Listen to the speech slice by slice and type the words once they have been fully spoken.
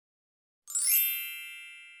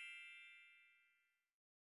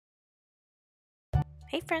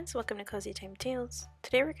Hey friends, welcome to Cozy Time Tales.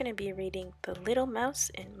 Today we're going to be reading The Little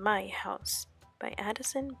Mouse in My House by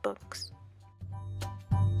Adisan Books.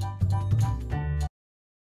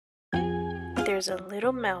 There's a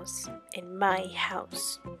little mouse in my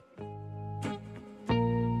house.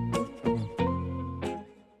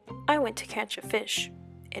 I went to catch a fish.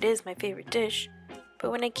 It is my favorite dish,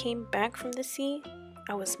 but when I came back from the sea,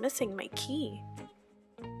 I was missing my key.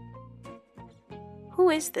 Who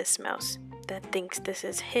is this mouse that thinks this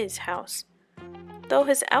is his house? Though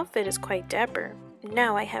his outfit is quite dapper,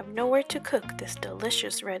 now I have nowhere to cook this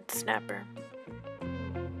delicious red snapper.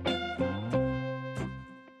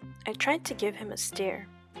 I tried to give him a stare,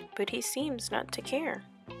 but he seems not to care.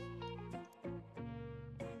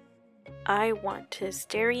 I want his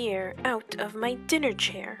derriere out of my dinner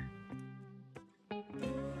chair.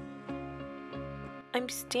 I'm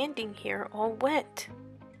standing here all wet,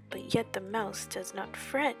 but yet the mouse does not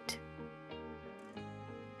fret.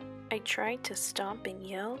 I try to stomp and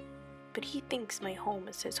yell, but he thinks my home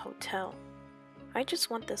is his hotel. I just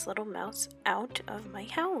want this little mouse out of my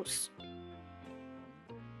house.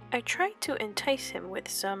 I try to entice him with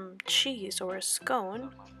some cheese or a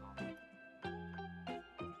scone,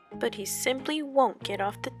 but he simply won't get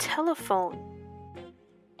off the telephone.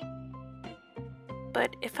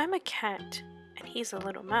 But if I'm a cat and he's a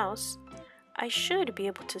little mouse, I should be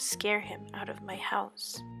able to scare him out of my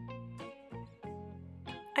house.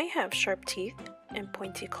 I have sharp teeth and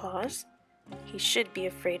pointy claws. He should be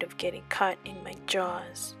afraid of getting caught in my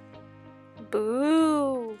jaws.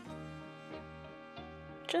 Boo!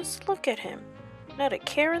 Just look at him, not a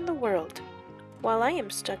care in the world, while I am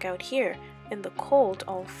stuck out here in the cold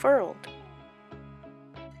all furled.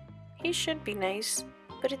 He should be nice,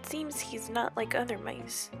 but it seems he's not like other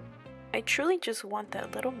mice. I truly just want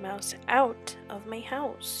that little mouse out of my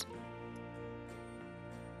house.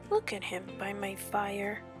 Look at him by my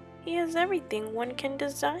fire. He has everything one can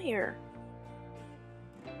desire.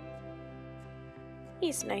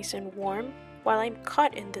 He's nice and warm while I'm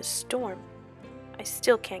caught in this storm. I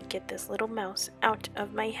still can't get this little mouse out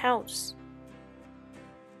of my house.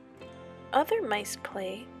 Other mice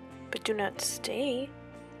play, but do not stay.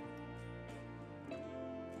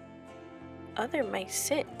 Other mice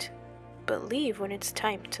sit, but leave when it's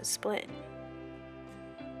time to split.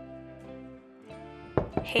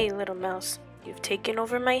 Hey little mouse, you've taken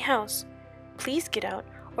over my house. Please get out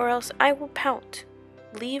or else I will pout.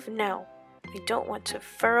 Leave now, I don't want to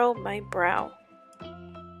furrow my brow.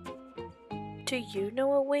 Do you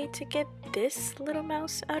know a way to get this little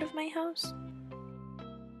mouse out of my house?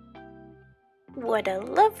 What a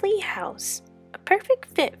lovely house! A perfect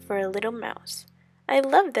fit for a little mouse. I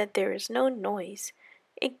love that there is no noise.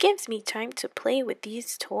 It gives me time to play with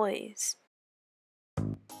these toys.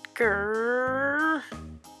 Grrr!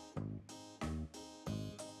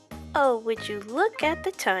 Oh, would you look at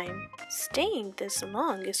the time? Staying this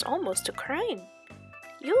long is almost a crime.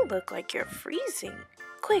 You look like you're freezing.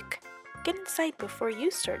 Quick, get inside before you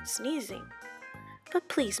start sneezing. But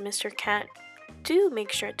please, Mr. Cat, do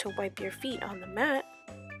make sure to wipe your feet on the mat.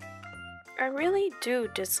 I really do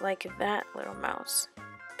dislike that little mouse,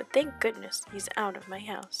 but thank goodness he's out of my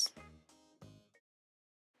house.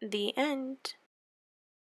 The end.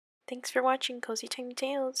 Thanks for watching Cozy Time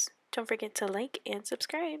Tales. Don't forget to like and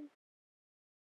subscribe.